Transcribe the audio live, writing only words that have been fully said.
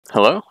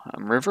Hello,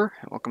 I'm River,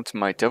 and welcome to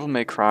my Devil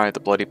May Cry The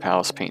Bloody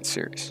Palace paint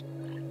series.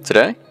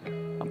 Today,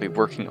 I'll be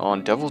working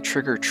on Devil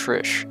Trigger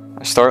Trish.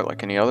 I start,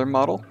 like any other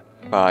model,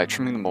 by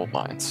trimming the mold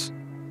lines.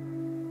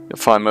 You'll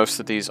find most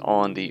of these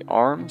on the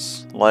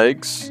arms,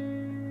 legs,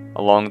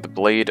 along the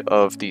blade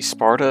of the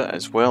Sparda,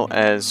 as well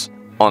as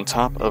on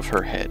top of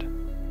her head.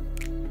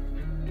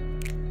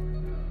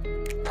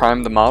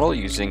 Prime the model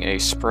using a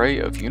spray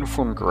of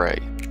uniform gray.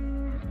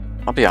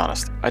 I'll be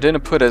honest, I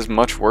didn't put as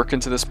much work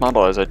into this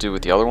model as I do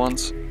with the other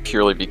ones,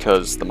 purely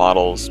because the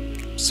model's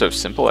so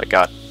simple. I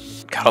got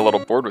a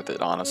little bored with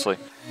it, honestly.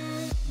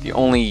 The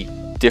only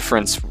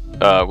difference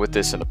with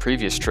this and the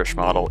previous Trish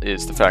model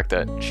is the fact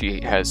that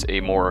she has a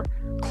more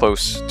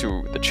close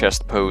to the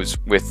chest pose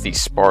with the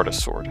Sparda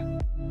sword.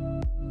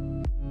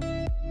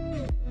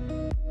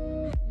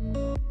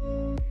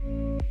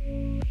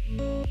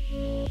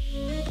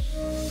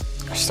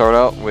 I start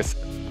out with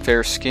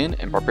fair skin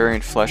and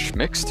barbarian flesh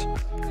mixed.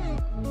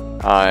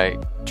 I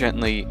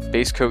gently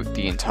base coat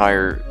the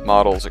entire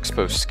model's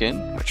exposed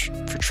skin, which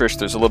for Trish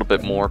there's a little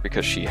bit more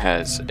because she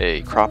has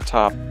a crop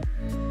top.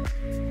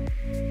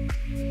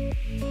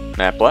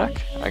 Matte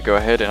black, I go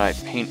ahead and I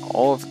paint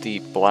all of the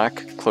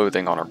black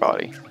clothing on her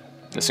body.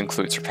 This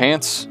includes her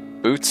pants,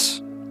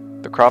 boots,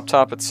 the crop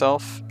top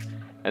itself,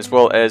 as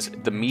well as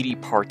the meaty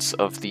parts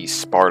of the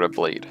Sparda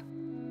blade.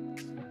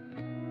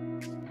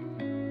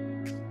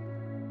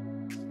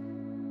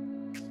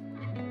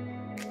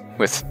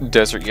 With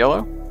desert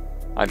yellow,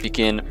 I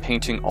begin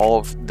painting all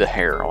of the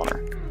hair on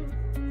her.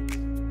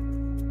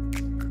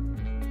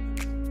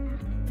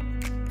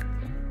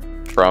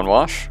 Brown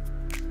wash.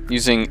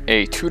 Using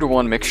a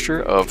 2-to-1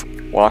 mixture of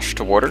wash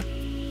to water,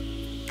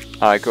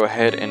 I go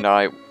ahead and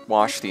I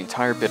wash the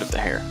entire bit of the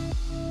hair.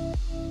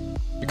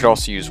 You could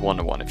also use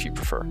 1-to-1 if you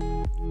prefer.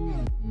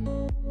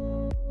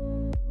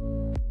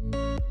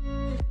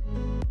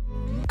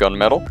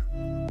 Gunmetal.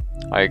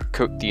 I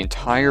coat the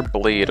entire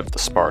blade of the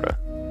Sparda.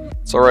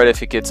 It's alright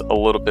if it gets a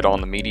little bit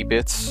on the meaty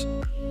bits.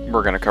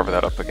 We're going to cover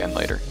that up again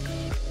later.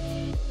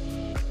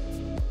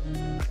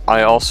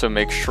 I also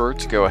make sure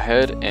to go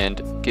ahead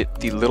and get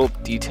the little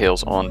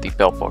details on the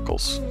belt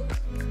buckles.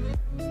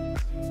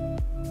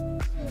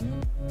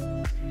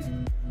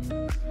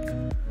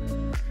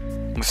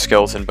 With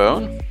skeleton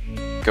bone,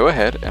 go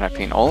ahead and I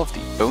paint all of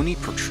the bony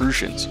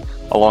protrusions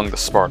along the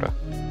Sparda.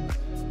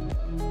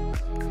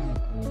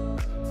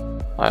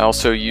 I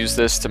also use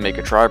this to make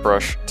a dry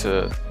brush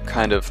to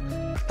kind of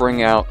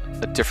bring out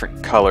a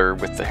different color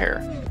with the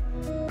hair.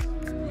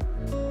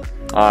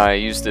 I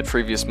used the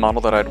previous model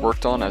that I'd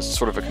worked on as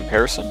sort of a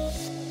comparison.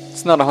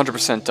 It's not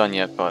 100% done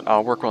yet, but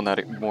I'll work on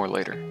that more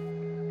later.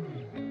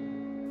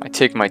 I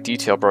take my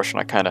detail brush and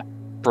I kind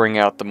of bring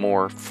out the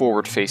more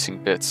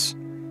forward-facing bits,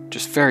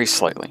 just very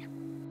slightly.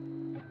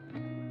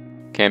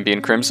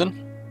 Cambion Crimson.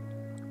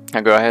 I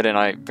go ahead and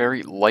I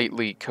very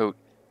lightly coat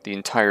the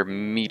entire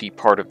meaty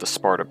part of the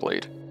Sparda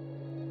blade.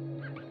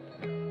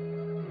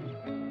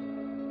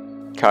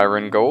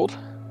 Chiron Gold.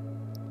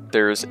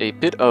 There's a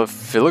bit of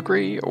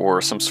filigree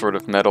or some sort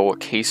of metal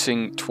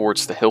casing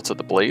towards the hilt of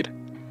the blade.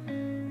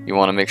 You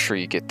want to make sure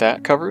you get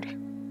that covered.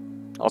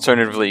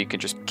 Alternatively, you can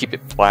just keep it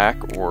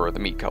black or the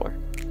meat color.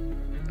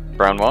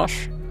 Brown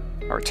wash.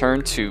 I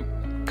return to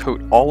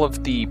coat all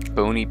of the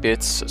bony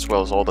bits as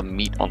well as all the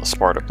meat on the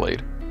Sparda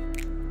blade.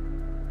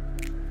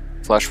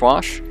 Flesh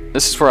wash.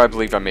 This is where I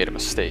believe I made a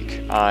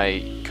mistake.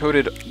 I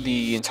coated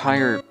the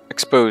entire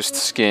exposed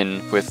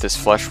skin with this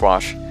flesh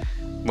wash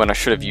when I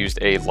should have used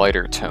a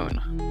lighter tone.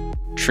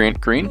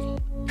 Treant Green,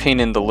 paint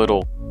in the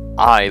little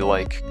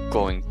eye-like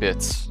glowing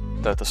bits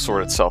that the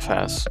sword itself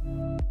has.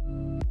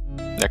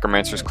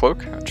 Necromancer's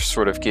Cloak, I just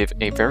sort of give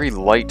a very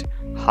light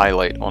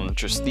highlight on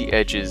just the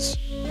edges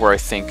where I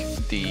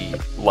think the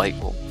light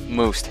will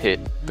most hit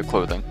the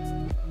clothing.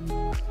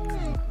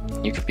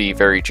 You could be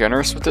very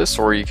generous with this,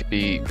 or you could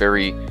be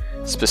very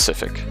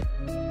specific.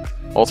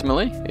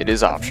 Ultimately, it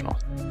is optional.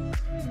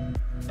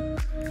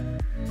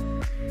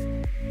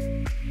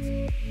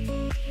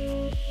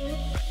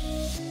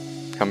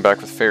 Come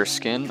back with fair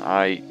skin,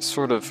 I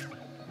sort of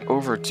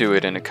overdo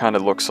it and it kind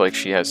of looks like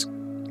she has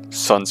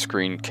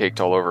sunscreen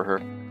caked all over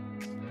her.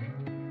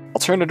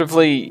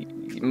 Alternatively,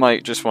 you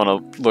might just want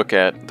to look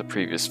at the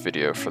previous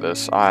video for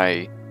this.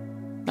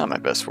 Not my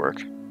best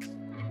work.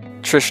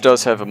 Trish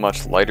does have a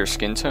much lighter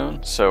skin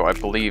tone, so I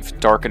believe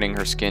darkening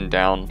her skin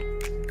down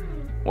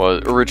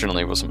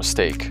originally was a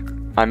mistake.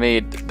 I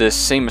made this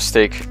same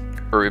mistake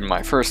in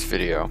my first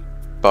video,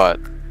 but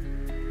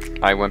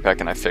I went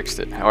back and I fixed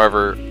it.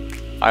 However,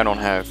 I don't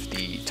have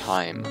the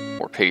time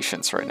or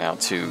patience right now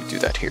to do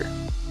that here.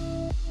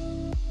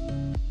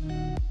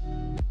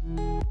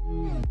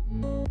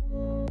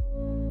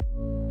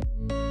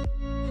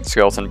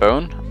 Skeleton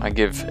bone, I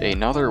give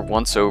another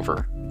once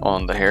over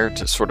on the hair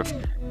to sort of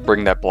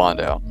bring that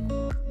blonde out.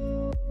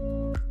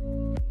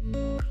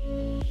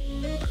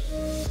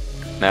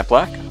 Matte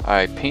black,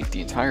 I paint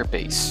the entire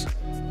base,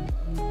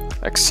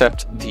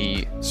 except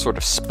the sort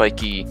of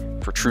spiky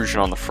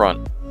protrusion on the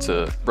front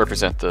to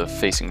represent the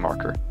facing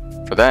marker.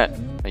 For that,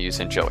 I use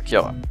angelic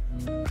yellow.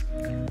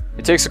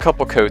 It takes a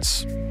couple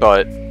coats,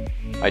 but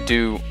I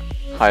do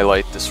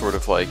highlight the sort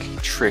of like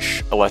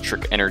Trish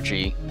electric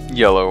energy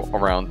yellow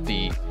around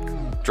the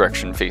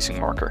direction facing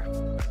marker.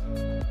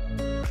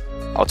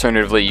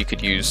 Alternatively, you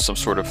could use some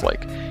sort of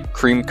like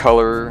cream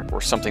color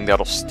or something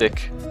that'll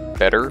stick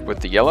better with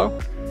the yellow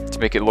to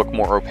make it look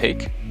more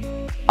opaque.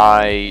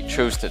 I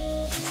chose to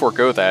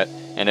forego that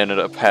and ended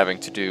up having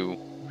to do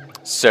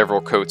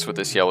several coats with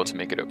this yellow to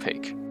make it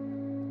opaque.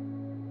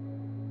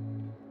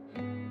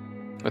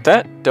 With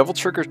that, Devil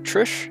Trigger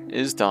Trish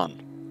is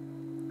done.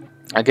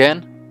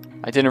 Again,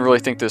 I didn't really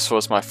think this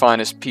was my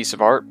finest piece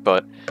of art,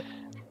 but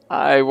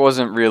I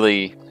wasn't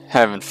really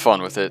having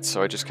fun with it,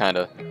 so I just kind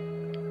of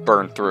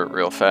burned through it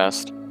real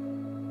fast.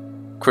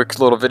 Quick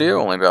little video,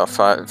 only about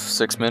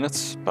 5-6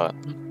 minutes, but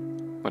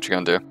what you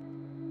gonna do?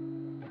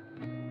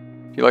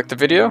 If you liked the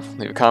video,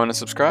 leave a comment and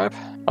subscribe.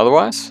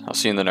 Otherwise, I'll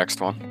see you in the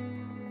next one.